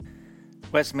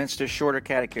Westminster Shorter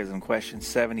Catechism, question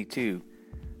 72.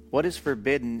 What is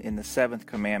forbidden in the seventh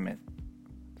commandment?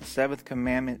 The seventh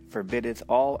commandment forbiddeth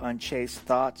all unchaste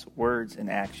thoughts, words, and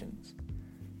actions.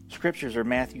 Scriptures are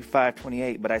Matthew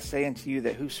 5:28. But I say unto you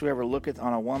that whosoever looketh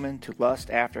on a woman to lust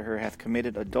after her hath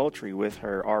committed adultery with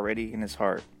her already in his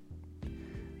heart.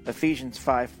 Ephesians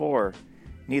 5:4.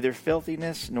 Neither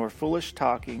filthiness, nor foolish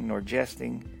talking, nor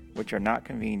jesting, which are not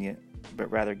convenient, but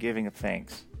rather giving of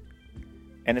thanks.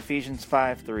 And Ephesians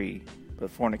 5:3.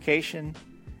 But fornication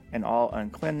and all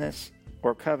uncleanness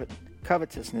or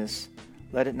covetousness,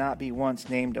 let it not be once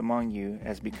named among you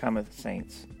as becometh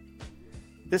saints.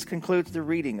 This concludes the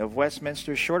reading of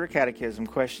Westminster's Shorter Catechism,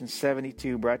 question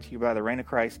 72, brought to you by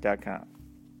thereignofchrist.com.